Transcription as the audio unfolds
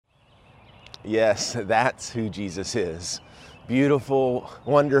Yes, that's who Jesus is. Beautiful,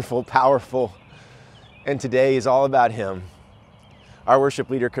 wonderful, powerful, and today is all about him. Our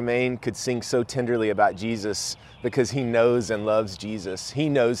worship leader, Kamain, could sing so tenderly about Jesus because he knows and loves Jesus. He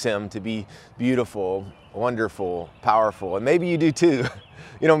knows him to be beautiful, wonderful, powerful, and maybe you do too.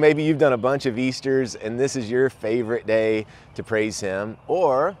 You know, maybe you've done a bunch of Easters and this is your favorite day to praise him,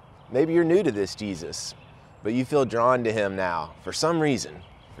 or maybe you're new to this Jesus, but you feel drawn to him now for some reason.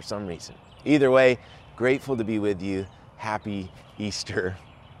 Either way, grateful to be with you. Happy Easter.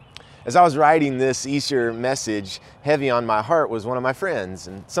 As I was writing this Easter message, heavy on my heart was one of my friends,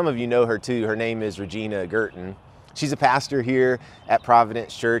 and some of you know her too. Her name is Regina Girton. She's a pastor here at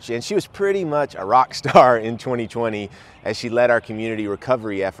Providence Church, and she was pretty much a rock star in 2020 as she led our community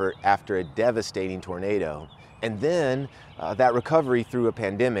recovery effort after a devastating tornado. And then that recovery through a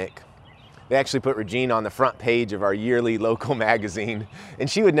pandemic. They actually put Regina on the front page of our yearly local magazine, and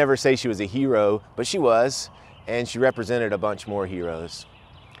she would never say she was a hero, but she was, and she represented a bunch more heroes.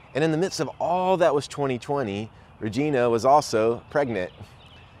 And in the midst of all that was 2020, Regina was also pregnant.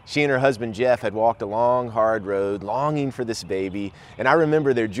 She and her husband Jeff had walked a long, hard road, longing for this baby, and I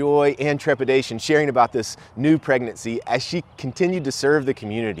remember their joy and trepidation sharing about this new pregnancy as she continued to serve the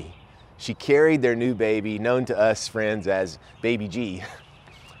community. She carried their new baby, known to us friends as Baby G.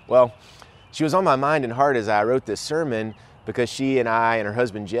 Well, she was on my mind and heart as I wrote this sermon because she and I and her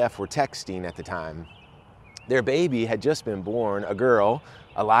husband Jeff were texting at the time. Their baby had just been born, a girl,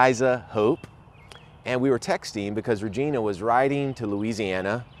 Eliza Hope, and we were texting because Regina was riding to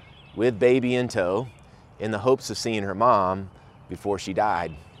Louisiana with baby in tow in the hopes of seeing her mom before she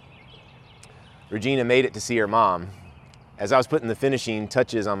died. Regina made it to see her mom. As I was putting the finishing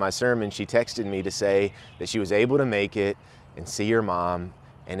touches on my sermon, she texted me to say that she was able to make it and see her mom,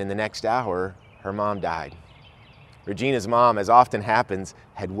 and in the next hour, her mom died. Regina's mom, as often happens,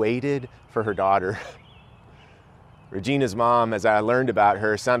 had waited for her daughter. Regina's mom, as I learned about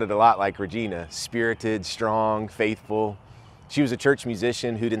her, sounded a lot like Regina, spirited, strong, faithful. She was a church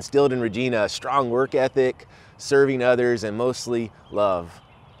musician who'd instilled in Regina a strong work ethic, serving others, and mostly love.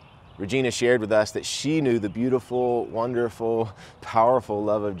 Regina shared with us that she knew the beautiful, wonderful, powerful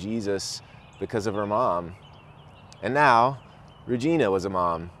love of Jesus because of her mom. And now, Regina was a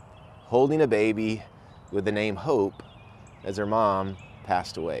mom, holding a baby with the name Hope as her mom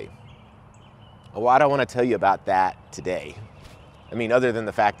passed away. Why do I want to tell you about that today? I mean, other than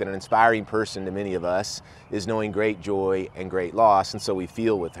the fact that an inspiring person to many of us is knowing great joy and great loss, and so we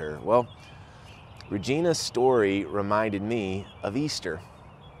feel with her. Well, Regina's story reminded me of Easter.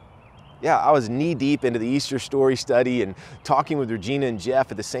 Yeah, I was knee-deep into the Easter story study and talking with Regina and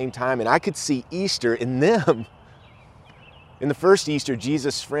Jeff at the same time, and I could see Easter in them. In the first Easter,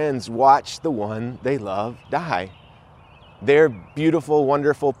 Jesus' friends watched the one they love die. Their beautiful,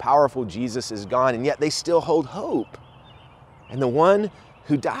 wonderful, powerful Jesus is gone, and yet they still hold hope. And the one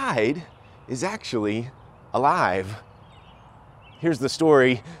who died is actually alive. Here's the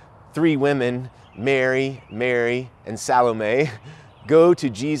story. 3 women, Mary, and Salome, go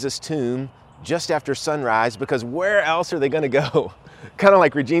to Jesus' tomb just after sunrise because where else are they going to go? Kind of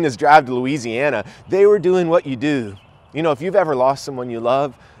like Regina's drive to Louisiana. They were doing what you do. You know, if you've ever lost someone you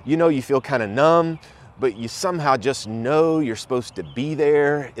love, you know you feel kind of numb, but you somehow just know you're supposed to be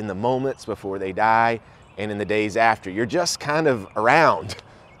there in the moments before they die and in the days after. You're just kind of around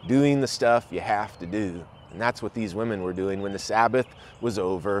doing the stuff you have to do. And that's what these women were doing when the Sabbath was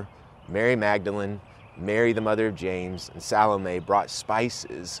over. Mary Magdalene, Mary the mother of James, and Salome brought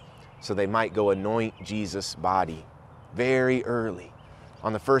spices so they might go anoint Jesus' body very early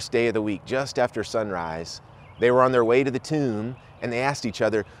on the first day of the week, just after sunrise. They were on their way to the tomb, and they asked each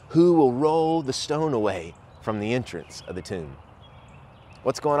other, who will roll the stone away from the entrance of the tomb?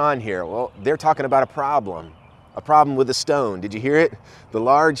 What's going on here? Well, they're talking about a problem with the stone. Did you hear it? The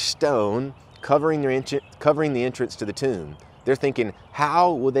large stone covering the entrance to the tomb. They're thinking,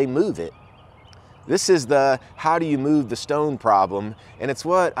 how will they move it? This is the how do you move the stone problem, and it's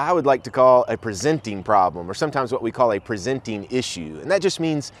what I would like to call a presenting problem, or sometimes what we call a presenting issue. And that just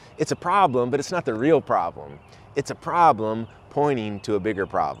means it's a problem, but it's not the real problem. It's a problem pointing to a bigger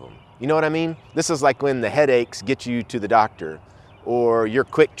problem. You know what I mean? This is like when the headaches get you to the doctor, or your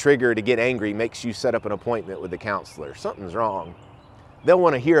quick trigger to get angry makes you set up an appointment with the counselor. Something's wrong. They'll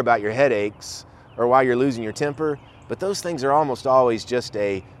want to hear about your headaches or why you're losing your temper, but those things are almost always just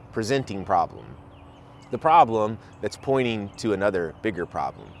a presenting problem. The problem that's pointing to another bigger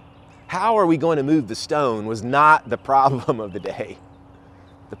problem. How are we going to move the stone was not the problem of the day.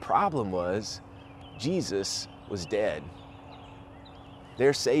 The problem was Jesus was dead.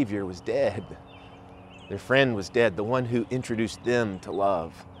 Their Savior was dead. Their friend was dead. The one who introduced them to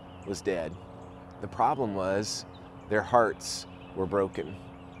love was dead. The problem was their hearts were broken.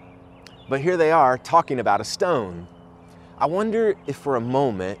 But here they are talking about a stone. I wonder if for a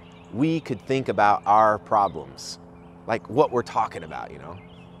moment we could think about our problems, like what we're talking about,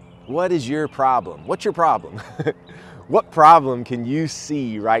 What is your problem? What's your problem? What problem can you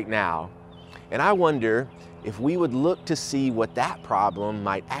see right now? And I wonder if we would look to see what that problem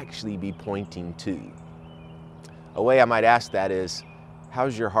might actually be pointing to. A way I might ask that is,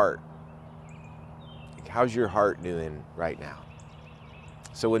 how's your heart? How's your heart doing right now?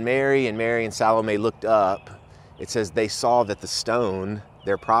 So when Mary and Salome looked up, it says they saw that the stone,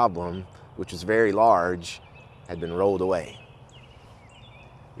 their problem, which was very large, had been rolled away.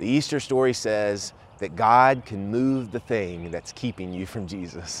 The Easter story says that God can move the thing that's keeping you from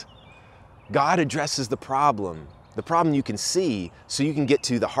Jesus. God addresses the problem you can see, so you can get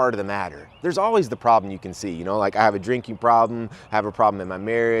to the heart of the matter. There's always the problem you can see, like I have a drinking problem, I have a problem in my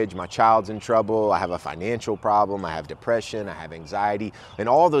marriage, my child's in trouble, I have a financial problem, I have depression, I have anxiety, and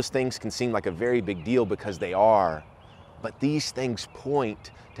all those things can seem like a very big deal because they are. But these things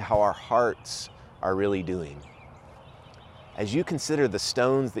point to how our hearts are really doing. As you consider the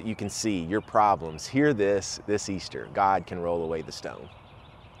stones that you can see, your problems, hear this Easter, God can roll away the stone.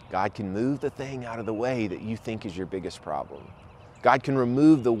 God can move the thing out of the way that you think is your biggest problem. God can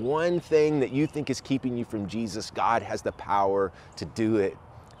remove the one thing that you think is keeping you from Jesus. God has the power to do it.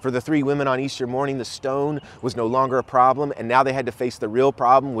 For the 3 women on Easter morning, the stone was no longer a problem, and now they had to face the real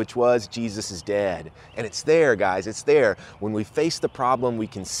problem, which was Jesus is dead. And it's there, guys, it's there. When we face the problem we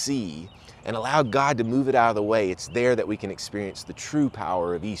can see and allow God to move it out of the way, it's there that we can experience the true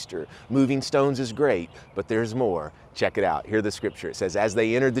power of Easter. Moving stones is great, but there's more. Check it out. Hear the scripture. It says, as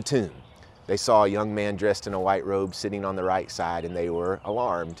they entered the tomb, they saw a young man dressed in a white robe sitting on the right side, and they were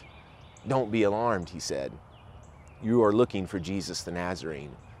alarmed. Don't be alarmed, he said. You are looking for Jesus the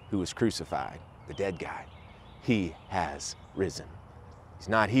Nazarene, who was crucified, the dead guy. He has risen. He's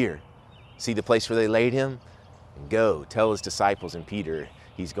not here. See the place where they laid him? And go, tell his disciples and Peter,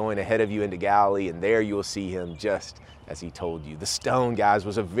 he's going ahead of you into Galilee, and there you will see him just as he told you. The stone, guys,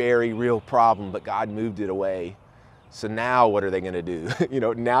 was a very real problem, but God moved it away. So now what are they going to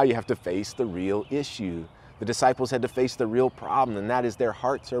do? Now you have to face the real issue. The disciples had to face the real problem, and that is their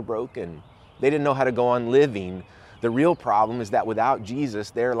hearts are broken. They didn't know how to go on living. The real problem is that without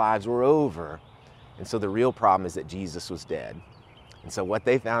Jesus, their lives were over. And so the real problem is that Jesus was dead. And so what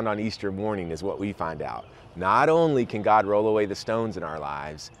they found on Easter morning is what we find out. Not only can God roll away the stones in our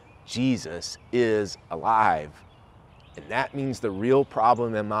lives, Jesus is alive. And that means the real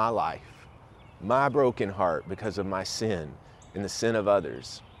problem in my life, my broken heart because of my sin and the sin of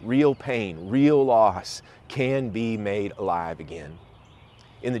others, real pain, real loss, can be made alive again.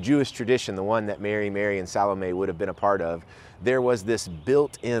 In the Jewish tradition, the one that Mary and Salome would have been a part of, there was this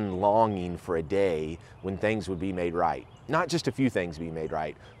built-in longing for a day when things would be made right. Not just a few things be made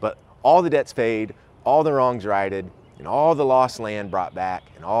right, but all the debts paid, all the wrongs righted, and all the lost land brought back,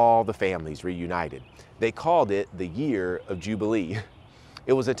 and all the families reunited. They called it the Year of Jubilee.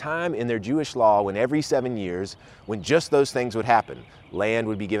 It was a time in their Jewish law when every 7 years, when just those things would happen. Land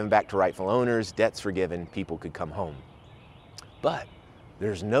would be given back to rightful owners, debts forgiven, people could come home. But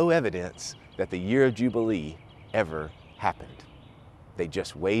there's no evidence that the Year of Jubilee ever happened. They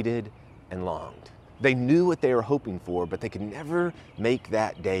just waited and longed. They knew what they were hoping for, but they could never make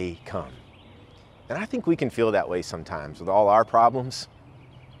that day come. And I think we can feel that way sometimes with all our problems.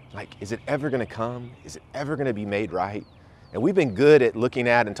 Like, is it ever going to come? Is it ever going to be made right? And we've been good at looking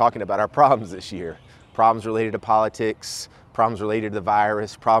at and talking about our problems this year. Problems related to politics, problems related to the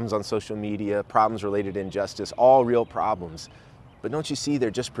virus, problems on social media, problems related to injustice, all real problems. But don't you see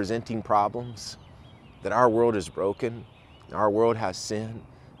they're just presenting problems? That our world is broken, and our world has sin,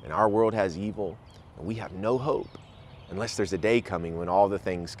 and our world has evil, and we have no hope unless there's a day coming when all the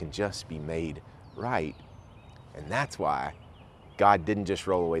things can just be made right. And that's why God didn't just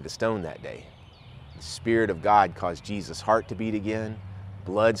roll away the stone that day. The Spirit of God caused Jesus' heart to beat again.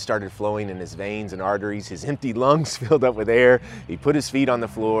 Blood started flowing in his veins and arteries. His empty lungs filled up with air. He put his feet on the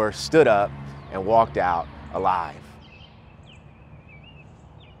floor, stood up, and walked out alive.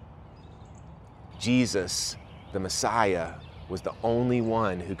 Jesus, the Messiah, was the only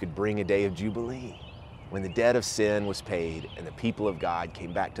one who could bring a day of Jubilee, when the debt of sin was paid and the people of God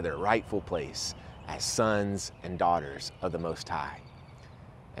came back to their rightful place as sons and daughters of the Most High.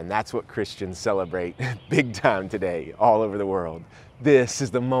 And that's what Christians celebrate big time today, all over the world. This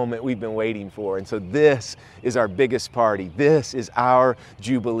is the moment we've been waiting for. And so this is our biggest party. This is our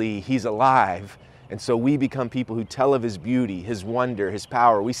Jubilee. He's alive. And so we become people who tell of his beauty, his wonder, his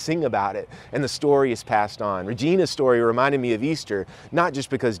power. We sing about it, and the story is passed on. Regina's story reminded me of Easter, not just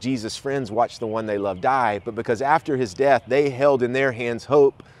because Jesus' friends watched the one they loved die, but because after his death, they held in their hands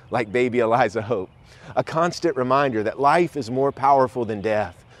hope like baby Eliza Hope. A constant reminder that life is more powerful than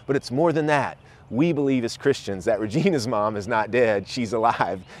death, but it's more than that. We believe as Christians that Regina's mom is not dead, she's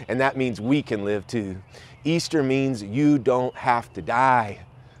alive, and that means we can live too. Easter means you don't have to die.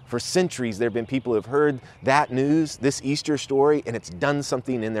 For centuries, there have been people who have heard that news, this Easter story, and it's done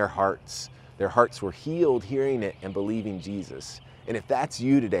something in their hearts. Their hearts were healed hearing it and believing Jesus. And if that's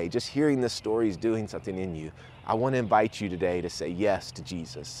you today, just hearing this story is doing something in you, I want to invite you today to say yes to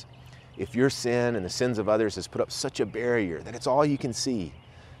Jesus. If your sin and the sins of others has put up such a barrier that it's all you can see,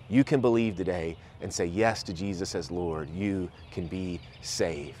 you can believe today and say yes to Jesus as Lord. You can be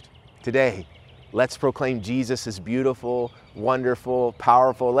saved. Today, let's proclaim Jesus as beautiful, wonderful,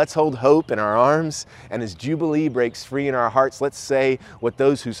 powerful. Let's hold hope in our arms. And as Jubilee breaks free in our hearts, let's say what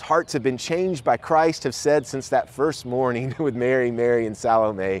those whose hearts have been changed by Christ have said since that first morning with Mary, and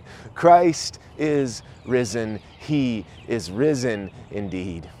Salome. Christ is risen. He is risen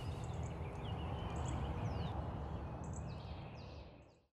indeed.